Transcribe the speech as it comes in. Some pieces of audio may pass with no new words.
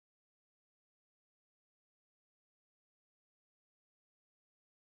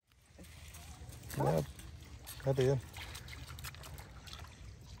Yeah, I did.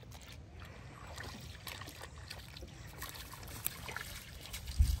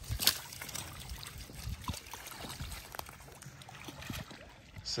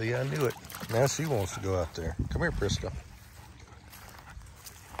 See, I knew it. Now she wants to go out there. Come here, Prisca.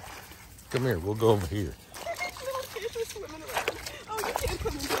 Come here. We'll go over here. Little fish are swimming around. Oh, you can't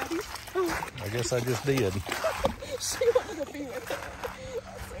come in, Daddy. Oh. I guess I just did. She wanted to be with her.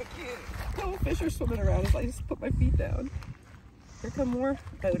 That's so cute. Little fish are swimming around as I just put my feet down. Here come more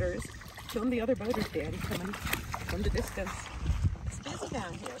boaters. Show them the other boaters, Daddy, coming from the distance. It's busy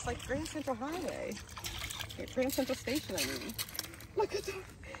down here. It's like Grand Central Highway. Grand Central Station, I mean. Look at that.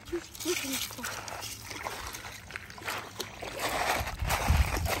 Look at this.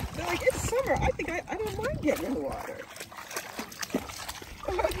 They're like, it's summer. I think I don't mind getting in the water.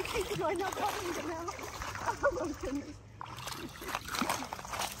 Oh, you keep your mind not bothering them now. Oh my goodness.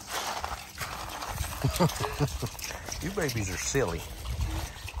 You babies are silly.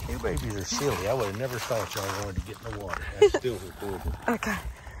 You babies are silly. I would have never thought y'all wanted to get in the water. That's still recorded. Okay.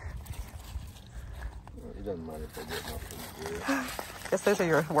 It doesn't matter if I get nothing. Guess those are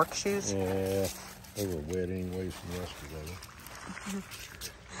your work shoes? Yeah, they were wet anyway from yesterday.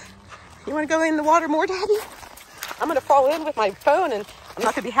 You want to go in the water more, Daddy? I'm going to fall in with my phone and I'm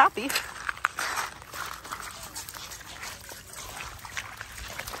not going to be happy.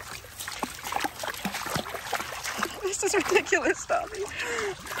 This is ridiculous, Dabi.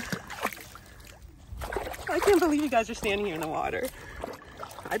 I can't believe you guys are standing here in the water.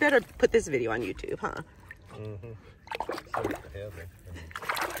 I better put this video on YouTube, huh? Mm-hmm. So heavy.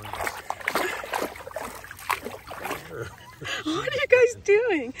 What are you guys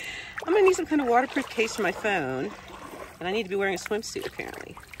doing? I'm gonna need some kind of waterproof case for my phone. And I need to be wearing a swimsuit,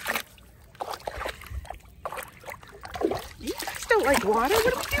 apparently. You guys don't like water?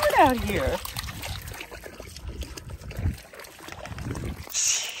 What are we doing out here?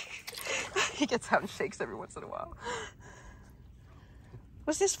 He gets out and shakes every once in a while.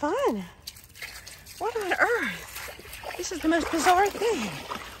 Was this fun? What on earth? This is the most bizarre thing.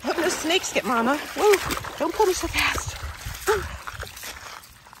 I hope no snakes get Mama. Whoa, don't pull me so fast.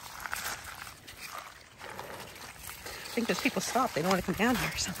 I think those people stopped. They don't want to come down here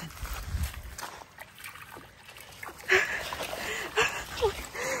or something.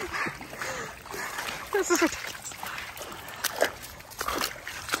 This is ridiculous.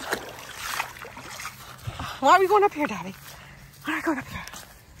 Why are we going up here, Dabi? Why are we going up here?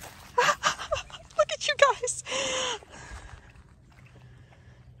 Look at you guys.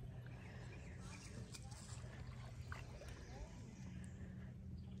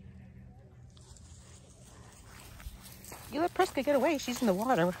 You let Prisca get away. She's in the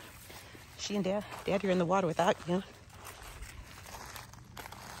water. She and Daddy are in the water without you.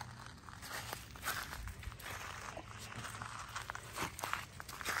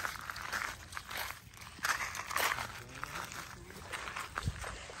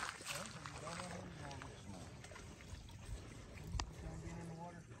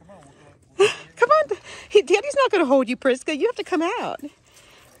 Come on. Daddy's not going to hold you, Prisca. You have to come out.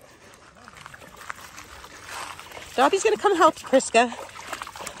 Dabi's going to come help you, Prisca.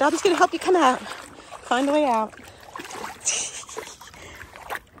 Dabi's going to help you come out. Find a way out.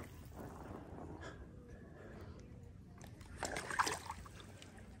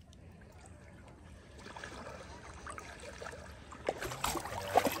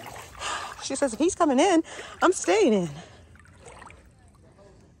 She says, if he's coming in, I'm staying in.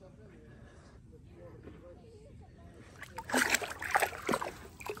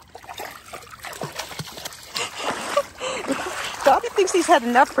 Dabi thinks he's had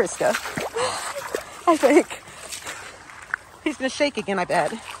enough, Prisca. I think. He's going to shake again, I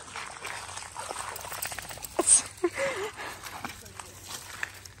bet.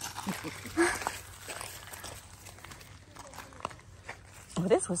 Oh,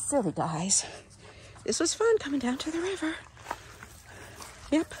 this was silly, guys. This was fun coming down to the river.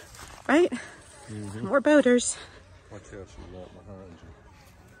 Yep. Right? Mm-hmm. More boaters. Watch out, she's right behind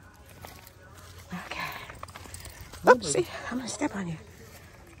you. Okay. Oopsie, I'm gonna step on you.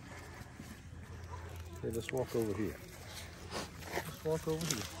 Okay, let's walk over here. Let's walk over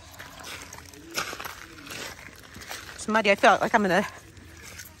here. It's muddy. I feel like I'm gonna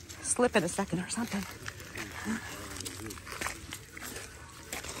slip in a second or something.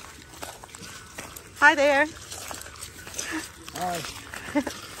 Hi there. Hi.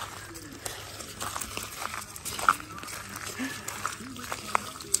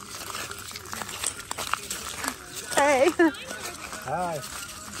 Hey. Hi.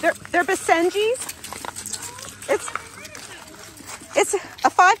 They're Basenjis. It's a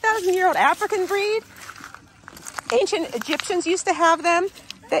 5,000-year-old African breed. Ancient Egyptians used to have them.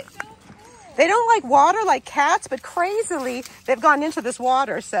 They don't like water like cats, but crazily, they've gone into this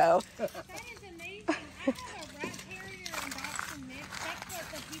water, so. That is amazing. I have a rat terrier and Dachshund mix. That's what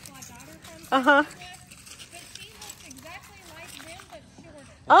the people I got her from. Uh-huh. But she looks exactly like them, but shorter.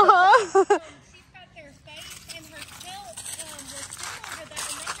 Uh-huh. She's got their face, and her tail was similar to that,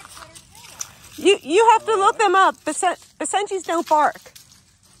 and they could cut her tail off. You have to look them up. Basenjis don't bark.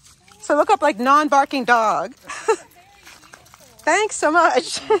 So look up like non-barking dog. Thanks so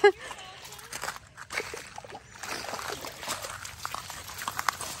much.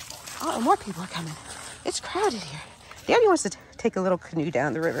 Oh, more people are coming. It's crowded here. Daddy wants to take a little canoe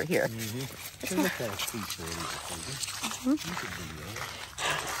down the river here.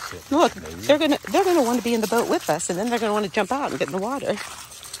 Look, they're gonna want to be in the boat with us, and then they're gonna want to jump out and get in the water.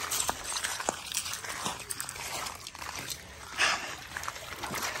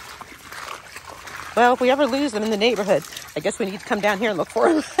 Well, if we ever lose them in the neighborhood, I guess we need to come down here and look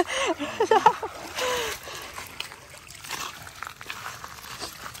for them.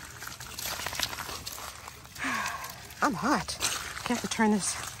 I'm hot. I have to turn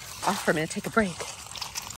this off for a minute, take a break.